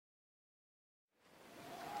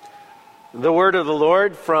The word of the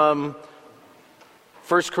Lord from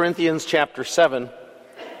 1 Corinthians chapter 7.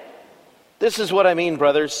 This is what I mean,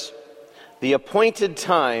 brothers. The appointed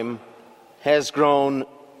time has grown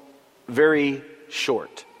very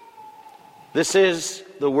short. This is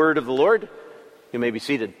the word of the Lord. You may be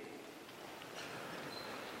seated.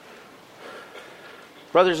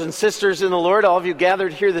 Brothers and sisters in the Lord, all of you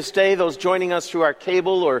gathered here this day, those joining us through our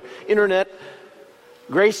cable or internet,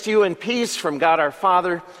 grace to you and peace from God our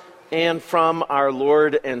Father and from our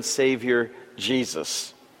Lord and Savior,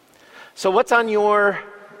 Jesus. So what's on your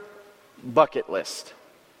bucket list?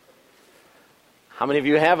 How many of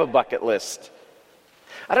you have a bucket list?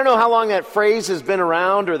 I don't know how long that phrase has been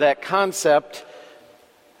around or that concept,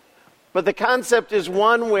 but the concept is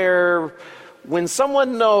one where when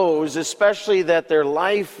someone knows, especially that their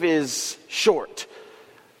life is short,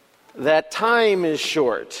 that time is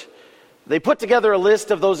short, they put together a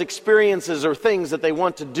list of those experiences or things that they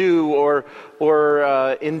want to do or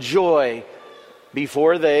enjoy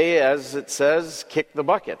before they, as it says, kick the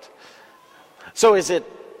bucket. So is it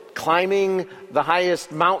climbing the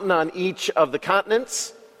highest mountain on each of the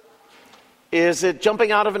continents? Is it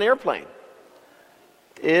jumping out of an airplane?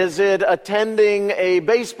 Is it attending a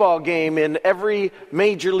baseball game in every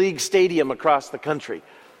major league stadium across the country?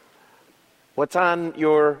 What's on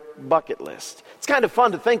your bucket list? It's kind of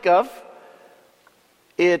fun to think of.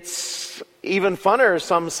 It's even funner,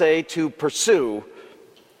 some say, to pursue.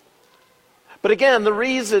 But again, the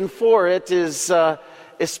reason for it is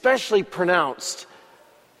especially pronounced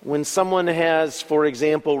when someone has, for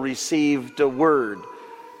example, received a word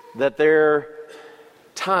that their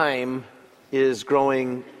time is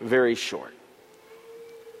growing very short.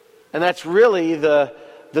 And that's really the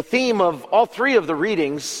theme of all three of the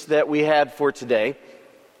readings that we had for today.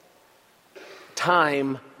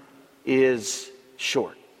 Time is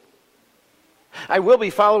short. I will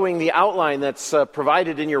be following the outline that's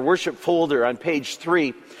provided in your worship folder on page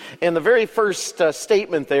 3. And the very first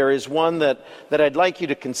statement there is one that I'd like you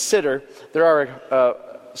to consider. There are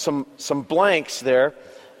some blanks there,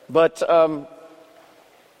 but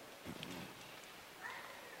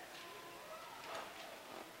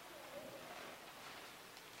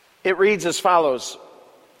it reads as follows: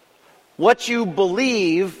 what you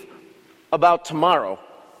believe about tomorrow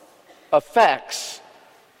affects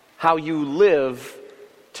how you live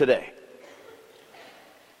today.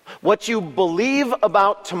 What you believe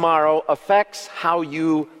about tomorrow affects how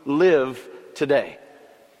you live today.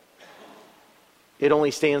 It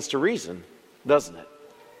only stands to reason, doesn't it?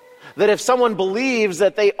 That if someone believes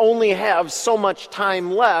that they only have so much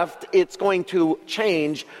time left, it's going to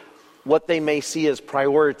change what they may see as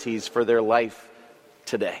priorities for their life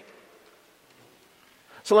today.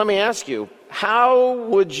 So let me ask you, how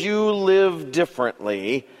would you live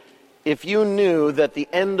differently if you knew that the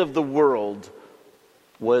end of the world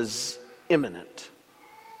was imminent?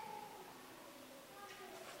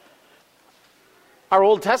 Our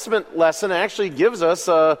Old Testament lesson actually gives us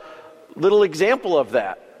a little example of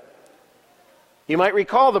that. You might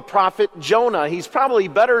recall the prophet Jonah. He's probably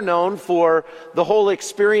better known for the whole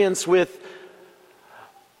experience with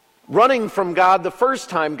running from God the first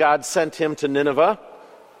time God sent him to Nineveh,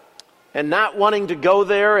 and not wanting to go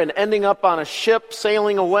there and ending up on a ship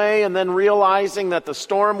sailing away and then realizing that the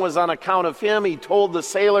storm was on account of him. He told the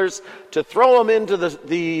sailors to throw him into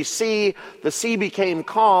the sea. The sea became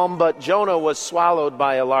calm, but Jonah was swallowed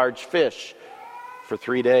by a large fish for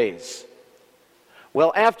 3 days.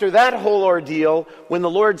 Well, after that whole ordeal, when the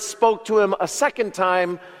Lord spoke to him a second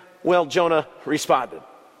time, well, Jonah responded.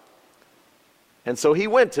 And so he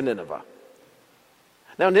went to Nineveh.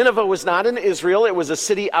 Now, Nineveh was not in Israel. It was a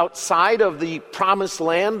city outside of the promised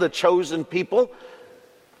land, the chosen people.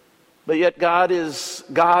 But yet God is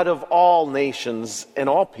God of all nations and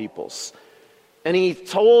all peoples. And he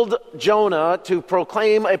told Jonah to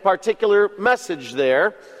proclaim a particular message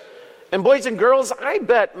there. And boys and girls, I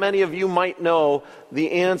bet many of you might know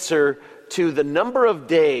the answer to the number of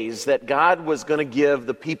days that God was going to give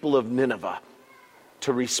the people of Nineveh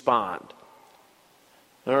to respond.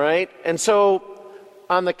 All right? And so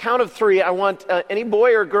on the count of 3, I want any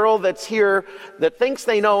boy or girl that's here that thinks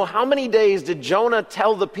they know how many days did Jonah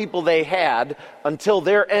tell the people they had until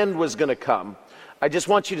their end was going to come. I just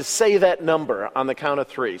want you to say that number on the count of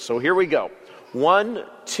 3. So here we go. 1,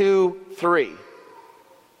 2, 3.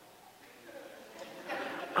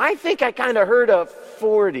 I think I kind of heard a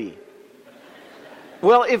 40.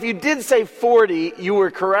 Well, if you did say 40, you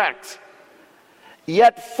were correct.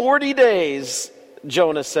 Yet 40 days,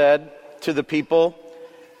 Jonah said to the people,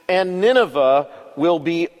 and Nineveh will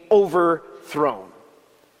be overthrown.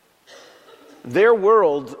 Their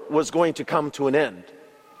world was going to come to an end.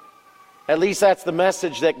 At least that's the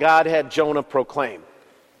message that God had Jonah proclaim.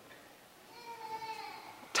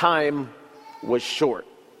 Time was short.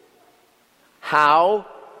 How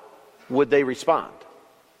would they respond?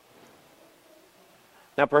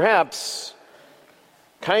 Now, perhaps,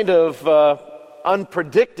 kind of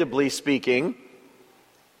unpredictably speaking,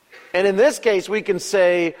 and in this case we can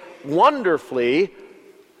say wonderfully,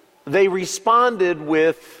 they responded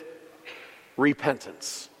with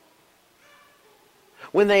repentance.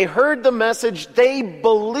 When they heard the message, they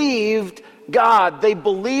believed God. They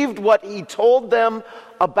believed what He told them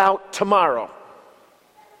about tomorrow.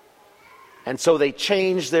 And so they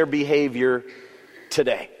changed their behavior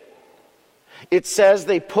today. It says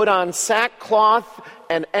they put on sackcloth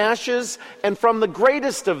and ashes, and from the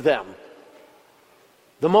greatest of them,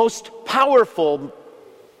 the most powerful,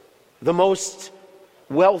 the most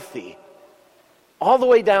wealthy, all the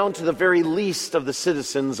way down to the very least of the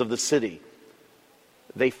citizens of the city,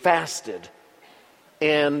 they fasted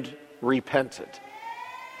and repented.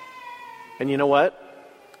 And you know what?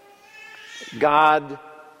 God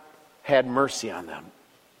had mercy on them.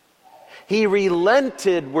 He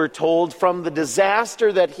relented, we're told, from the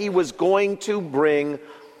disaster that He was going to bring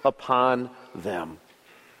upon them.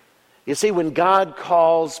 You see, when God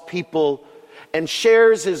calls people and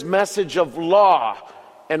shares His message of law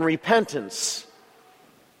and repentance,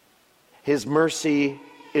 His mercy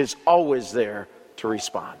is always there to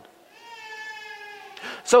respond.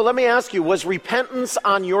 So let me ask you, was repentance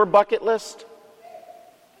on your bucket list?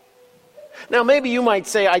 Now maybe you might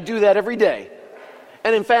say, I do that every day.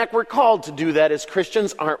 And in fact, we're called to do that as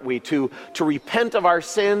Christians, aren't we? To repent of our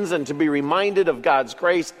sins and to be reminded of God's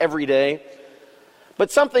grace every day.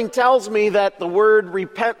 But something tells me that the word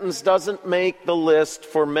repentance doesn't make the list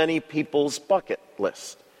for many people's bucket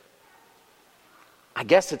list. I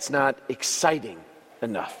guess it's not exciting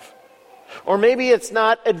enough. Or maybe it's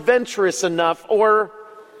not adventurous enough. Or,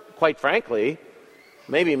 quite frankly,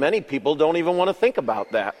 maybe many people don't even want to think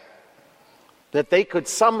about that. That they could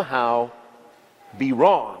somehow be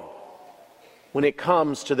wrong when it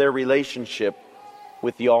comes to their relationship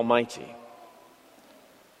with the Almighty.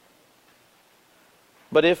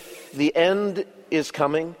 But if the end is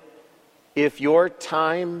coming, if your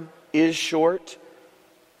time is short,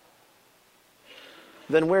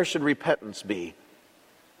 then where should repentance be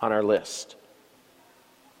on our list?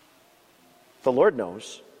 The Lord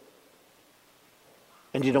knows.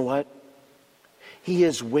 And you know what? He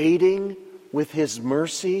is waiting with His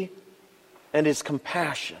mercy and His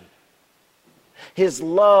compassion, His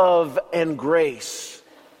love and grace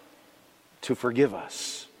to forgive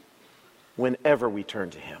us whenever we turn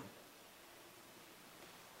to Him.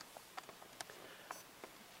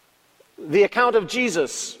 The account of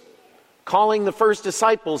Jesus calling the first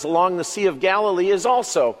disciples along the Sea of Galilee is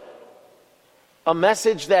also a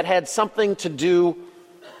message that had something to do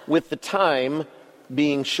with the time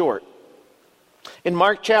being short. In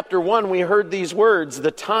Mark chapter 1, we heard these words,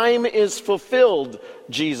 "The time is fulfilled,"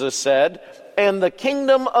 Jesus said, "and the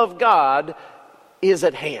kingdom of God is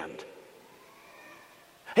at hand."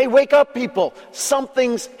 Hey, wake up, people.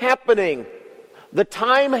 Something's happening. The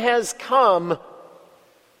time has come.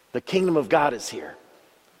 The kingdom of God is here.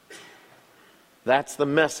 That's the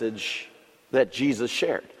message that Jesus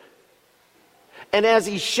shared. And as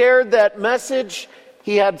He shared that message,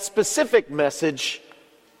 He had specific message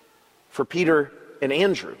for Peter and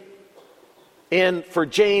Andrew. And for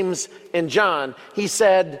James and John, He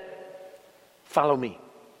said, "Follow me."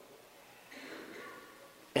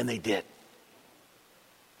 And they did.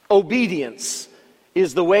 Obedience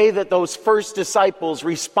is the way that those first disciples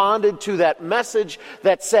responded to that message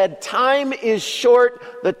that said, time is short,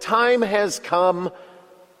 the time has come,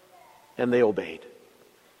 and they obeyed.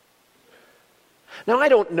 Now, I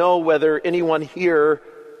don't know whether anyone here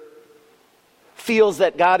feels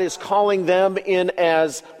that God is calling them in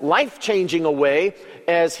as life-changing a way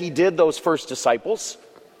as He did those first disciples.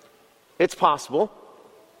 It's possible.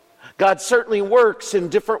 God certainly works in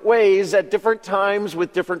different ways at different times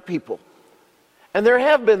with different people. And there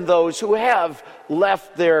have been those who have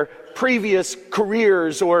left their previous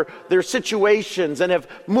careers or their situations and have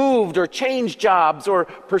moved or changed jobs or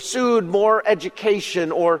pursued more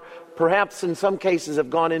education or perhaps in some cases have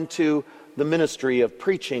gone into the ministry of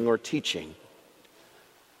preaching or teaching.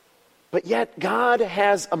 But yet God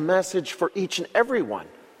has a message for each and every one.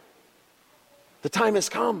 The time has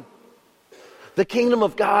come. The kingdom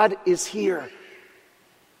of God is here.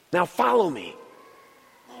 Now follow me.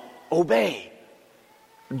 Obey.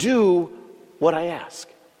 Do what I ask.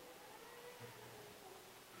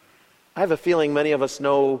 I have a feeling many of us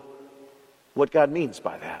know what God means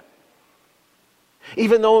by that.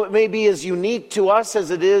 Even though it may be as unique to us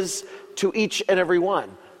as it is to each and every one.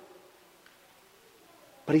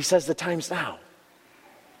 But he says the time's now.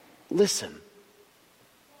 Listen,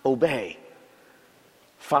 obey,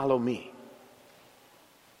 follow me.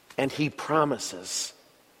 And he promises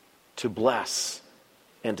to bless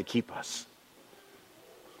and to keep us.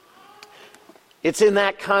 It's in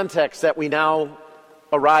that context that we now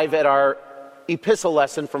arrive at our epistle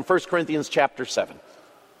lesson from 1 Corinthians chapter 7.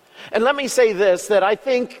 And let me say this, that I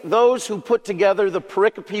think those who put together the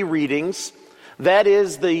pericope readings, that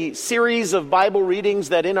is the series of Bible readings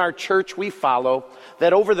that in our church we follow,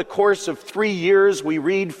 that over the course of 3 years we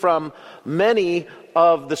read from many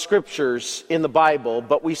of the scriptures in the Bible,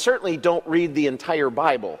 but we certainly don't read the entire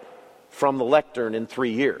Bible from the lectern in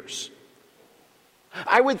 3 years.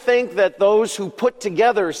 I would think that those who put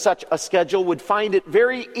together such a schedule would find it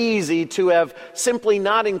very easy to have simply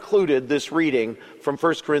not included this reading from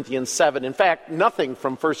 1 Corinthians 7. In fact, nothing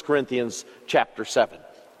from 1 Corinthians chapter 7.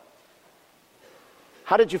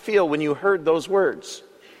 How did you feel when you heard those words?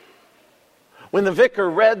 When the vicar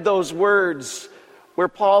read those words where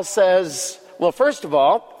Paul says, well, first of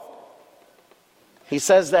all, he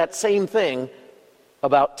says that same thing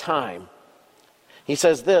about time. He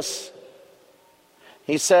says this.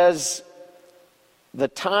 He says, the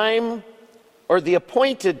time, or the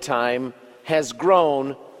appointed time, has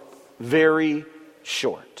grown very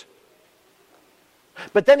short.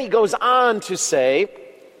 But then he goes on to say,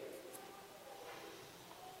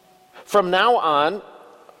 from now on,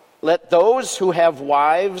 let those who have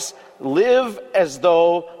wives live as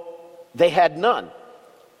though they had none,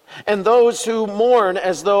 and those who mourn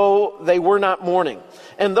as though they were not mourning,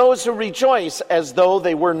 and those who rejoice as though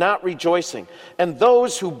they were not rejoicing, and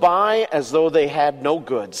those who buy as though they had no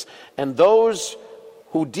goods, and those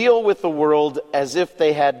who deal with the world as if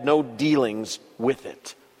they had no dealings with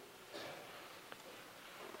it.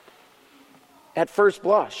 At first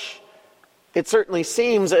blush, it certainly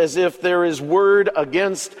seems as if there is word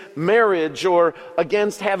against marriage or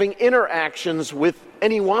against having interactions with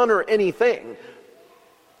anyone or anything.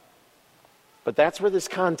 But that's where this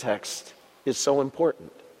context is so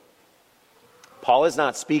important. Paul is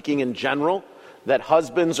not speaking in general that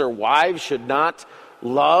husbands or wives should not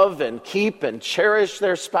love and keep and cherish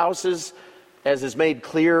their spouses, as is made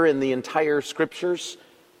clear in the entire scriptures.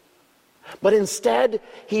 But instead,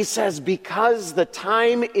 he says, because the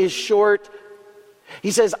time is short,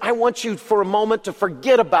 he says, I want you for a moment to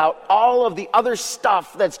forget about all of the other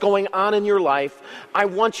stuff that's going on in your life. I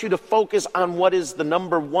want you to focus on what is the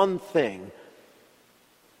number one thing.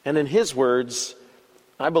 And in his words,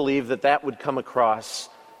 I believe that that would come across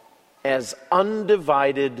as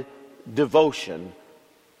undivided devotion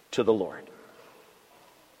to the Lord.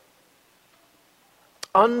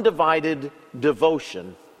 Undivided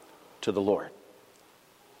devotion to the Lord.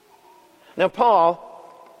 Now, Paul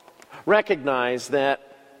recognized that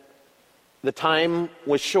the time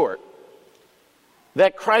was short,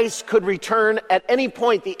 that Christ could return at any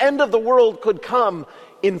point. The end of the world could come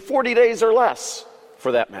in 40 days or less,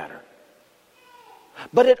 for that matter.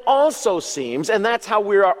 But it also seems, and that's how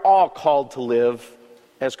we are all called to live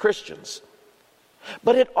as Christians,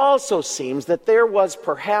 but it also seems that there was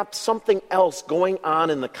perhaps something else going on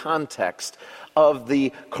in the context of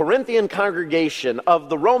the Corinthian congregation, of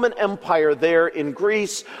the Roman Empire there in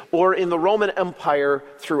Greece, or in the Roman Empire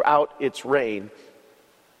throughout its reign,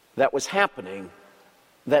 that was happening,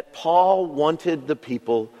 that Paul wanted the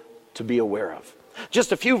people to be aware of.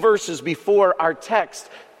 Just a few verses before our text,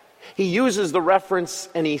 he uses the reference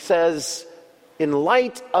and he says, in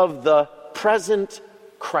light of the present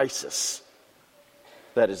crisis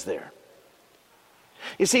that is there.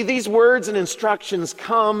 You see, these words and instructions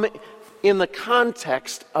come in the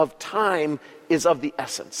context of time is of the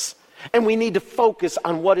essence. And we need to focus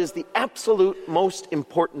on what is the absolute most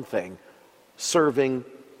important thing, serving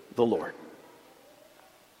the Lord.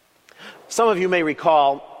 Some of you may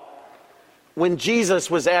recall when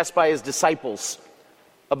Jesus was asked by his disciples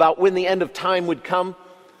about when the end of time would come,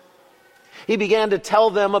 he began to tell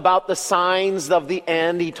them about the signs of the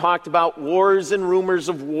end. He talked about wars and rumors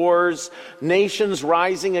of wars, nations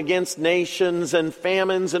rising against nations, and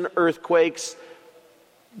famines and earthquakes.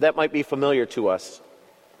 That might be familiar to us.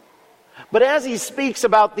 But as he speaks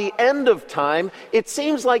about the end of time, it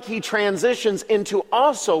seems like he transitions into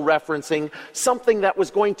also referencing something that was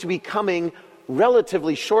going to be coming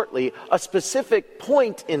relatively shortly, a specific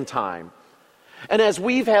point in time. And as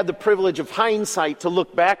we've had the privilege of hindsight to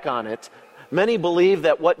look back on it, many believe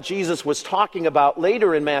that what Jesus was talking about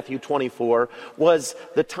later in Matthew 24 was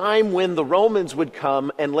the time when the Romans would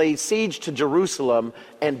come and lay siege to Jerusalem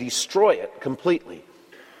and destroy it completely.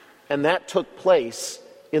 And that took place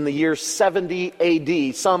in the year 70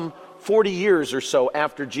 AD, some 40 years or so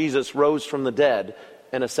after Jesus rose from the dead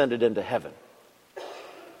and ascended into heaven.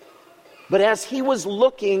 But as he was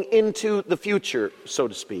looking into the future, so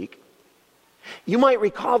to speak, you might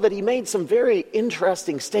recall that he made some very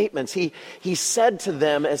interesting statements. He said to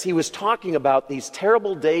them, as he was talking about these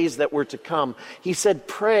terrible days that were to come, he said,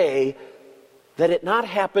 "Pray that it not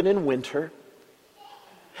happen in winter,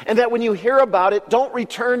 and that when you hear about it, don't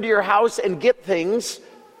return to your house and get things."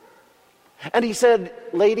 And he said,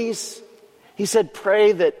 "Ladies," he said,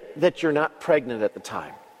 "pray that you're not pregnant at the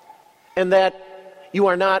time, and that you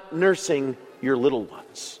are not nursing your little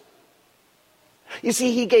ones." You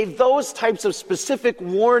see, he gave those types of specific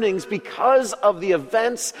warnings because of the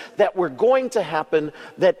events that were going to happen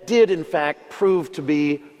that did, in fact, prove to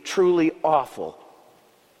be truly awful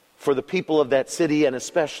for the people of that city and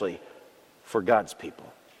especially for God's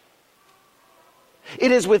people.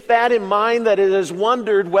 It is with that in mind that it is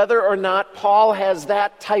wondered whether or not Paul has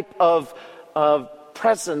that type of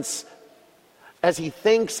presence as he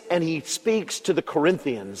thinks and he speaks to the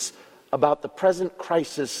Corinthians about the present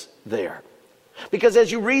crisis there. Because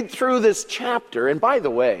as you read through this chapter, and by the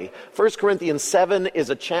way, 1 Corinthians 7 is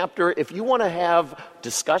a chapter, if you want to have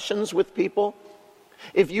discussions with people,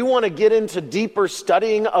 if you want to get into deeper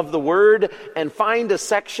studying of the Word and find a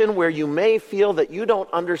section where you may feel that you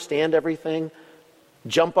don't understand everything,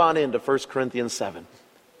 jump on into 1 Corinthians 7.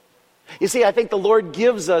 You see, I think the Lord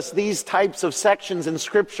gives us these types of sections in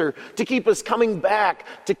Scripture to keep us coming back,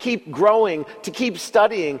 to keep growing, to keep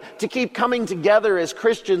studying, to keep coming together as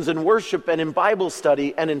Christians in worship and in Bible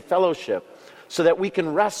study and in fellowship, so that we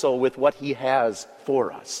can wrestle with what He has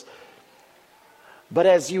for us. But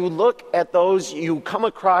as you look at those, you come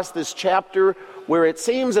across this chapter where it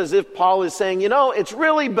seems as if Paul is saying, it's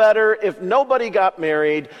really better if nobody got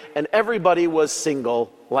married and everybody was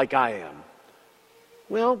single like I am.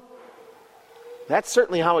 Well, that's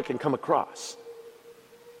certainly how it can come across.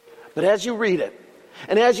 But as you read it,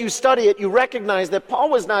 and as you study it, you recognize that Paul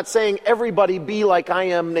was not saying everybody be like I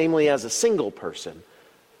am, namely as a single person.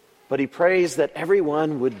 But he prays that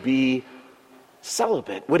everyone would be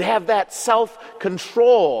celibate, would have that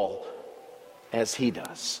self-control as he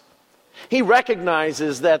does. He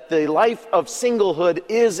recognizes that the life of singlehood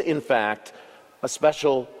is, in fact, a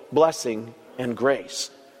special blessing and grace.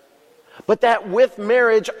 But that with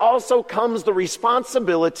marriage also comes the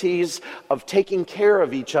responsibilities of taking care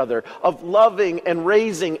of each other, of loving and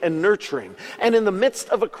raising and nurturing. And in the midst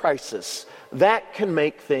of a crisis, that can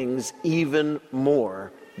make things even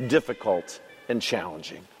more difficult and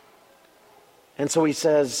challenging. And so he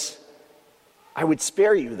says, I would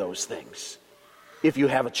spare you those things if you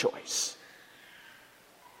have a choice.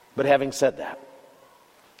 But having said that,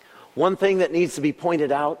 one thing that needs to be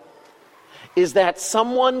pointed out is that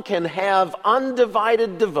someone can have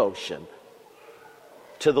undivided devotion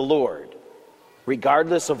to the Lord,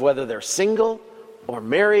 regardless of whether they're single or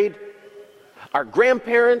married, our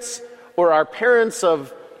grandparents or our parents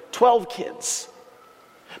of 12 kids.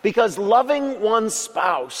 Because loving one's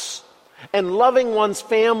spouse and loving one's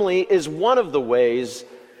family is one of the ways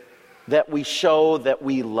that we show that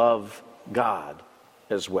we love God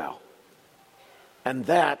as well. And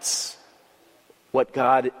that's what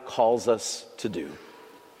God calls us to do.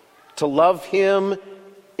 To love Him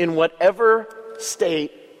in whatever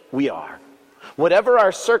state we are. Whatever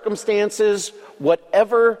our circumstances,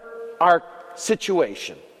 whatever our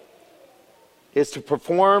situation, is to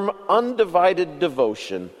perform undivided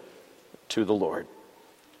devotion to the Lord.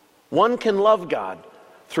 One can love God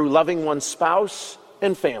through loving one's spouse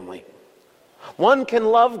and family. One can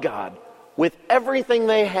love God with everything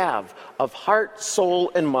they have of heart,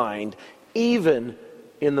 soul, and mind, even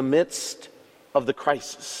in the midst of the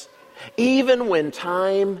crisis, even when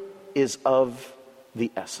time is of the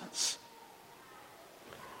essence.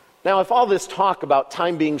 Now, if all this talk about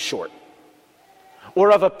time being short,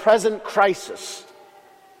 or of a present crisis,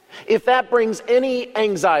 if that brings any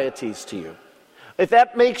anxieties to you, if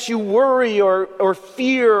that makes you worry or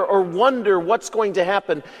fear or wonder what's going to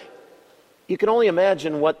happen, you can only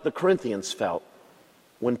imagine what the Corinthians felt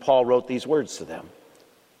when Paul wrote these words to them.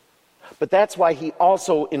 But that's why he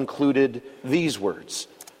also included these words.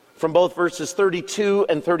 From both verses 32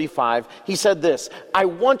 and 35, he said this, I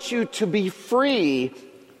want you to be free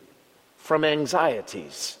from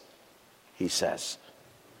anxieties, he says.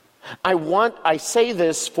 I say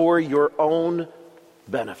this for your own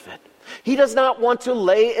benefit. He does not want to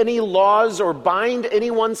lay any laws or bind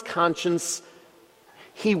anyone's conscience.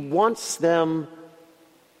 He wants them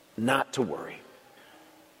not to worry.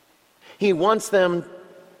 He wants them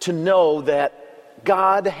to know that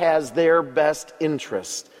God has their best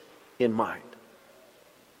interest in mind.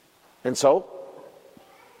 And so,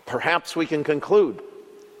 Perhaps we can conclude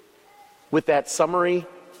with that summary: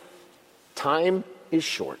 time is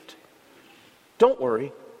short. Don't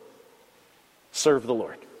worry. Serve the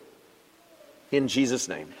Lord. In Jesus'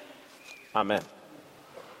 name, amen.